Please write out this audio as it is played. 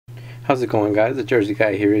How's it going, guys? The Jersey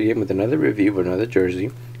Guy here again with another review of another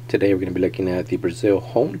jersey. Today we're going to be looking at the Brazil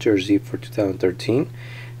home jersey for 2013.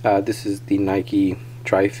 This is the Nike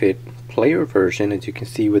Dri-FIT player version, as you can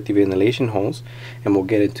see, with the ventilation holes, and we'll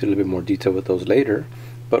get into a little bit more detail with those later.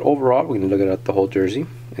 But overall, we're going to look at the whole jersey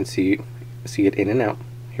and see it in and out.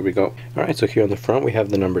 Here we go. Alright, so here on the front we have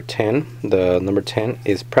the number 10. The number 10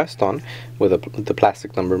 is pressed on with the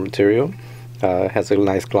plastic number material. It has a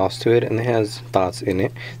nice gloss to it, and it has dots in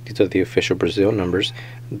it. These are the official Brazil numbers.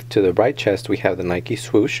 To the right chest we have the Nike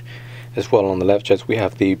swoosh. As well on the left chest we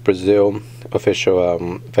have the Brazil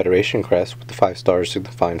official Federation crest with the 5 stars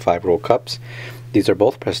signifying 5 World Cups. These are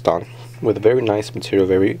both pressed on with a very nice material,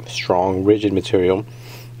 very strong, rigid material.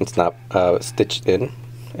 It's not stitched in,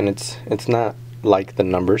 and it's not like the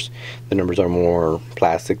numbers. The numbers are more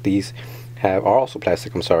plastic. These are also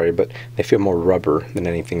plastic, I'm sorry, but they feel more rubber than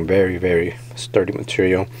anything. Very, very sturdy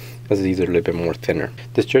material, as these are a little bit more thinner.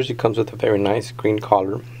 This jersey comes with a very nice green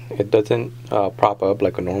collar. It doesn't prop up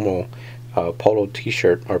like a normal polo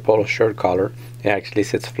t-shirt or polo shirt collar. It actually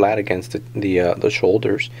sits flat against the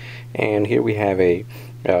shoulders. And here we have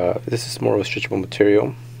this is more of a stretchable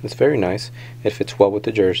material. It's very nice. It fits well with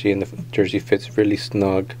the jersey, and the jersey fits really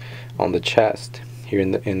snug on the chest. Here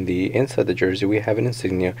in the inside of the jersey we have an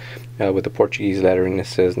insignia with the Portuguese lettering that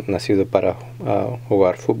says "Nascido para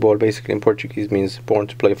jugar fútbol." Basically in Portuguese means born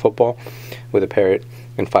to play football, with a parrot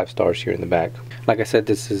and 5 stars here in the back. Like I said,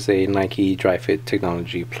 this is a Nike Dri-FIT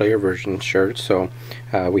technology player version shirt, so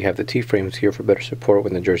we have the T-frames here for better support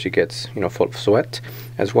when the jersey gets full of sweat,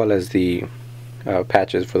 as well as the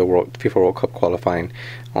patches for the FIFA World Cup qualifying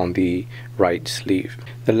on the right sleeve.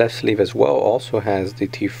 The left sleeve as well also has the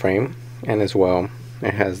T-frame, and as well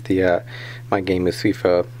it has the My Game is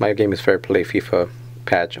Fair Play FIFA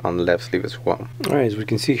patch on the left sleeve as well. Alright, as we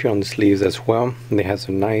can see here on the sleeves as well, it has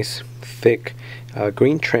a nice thick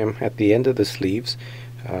green trim at the end of the sleeves.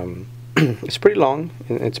 It's pretty long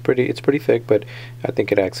and it's pretty thick, but I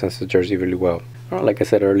think it accents the jersey really well. Like I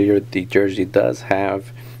said earlier, the jersey does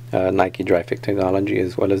have Nike Dri-FIT technology,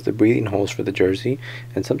 as well as the breathing holes for the jersey.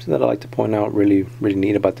 And something that I like to point out really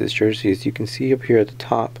neat about this jersey is you can see up here at the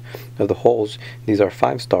top of the holes, these are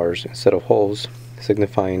 5 stars instead of holes,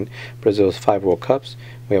 signifying Brazil's 5 World Cups.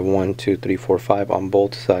 We have 1, 2, 3, 4, 5 on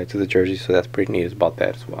both sides of the jersey, so that's pretty neat about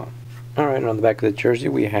that as well. Alright, on the back of the jersey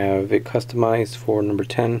we have it customized for number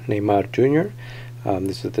 10, Neymar Jr.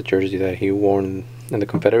 This is the jersey that he wore in the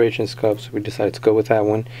Confederations Cup, so we decided to go with that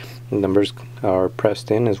one. The numbers are pressed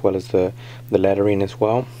in, as well as the lettering as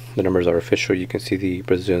well. The numbers are official. You can see the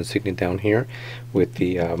Brazil insignia down here with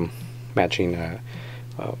the matching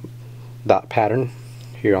dot pattern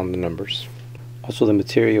here on the numbers. Also, the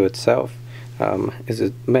material itself is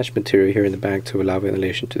a mesh material here in the back to allow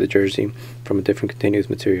ventilation to the jersey from a different continuous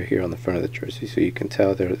material here on the front of the jersey. So you can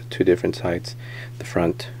tell there are 2 different sides, the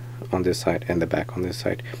front on this side and the back on this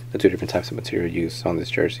side, the 2 different types of material used on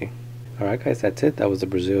this jersey. Alright guys, that's it. That was the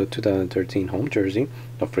Brazil 2013 home jersey.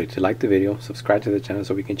 Don't forget to like the video, subscribe to the channel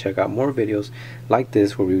so we can check out more videos like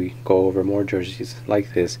this, where we go over more jerseys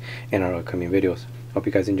like this in our upcoming videos. Hope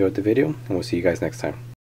you guys enjoyed the video, and we'll see you guys next time.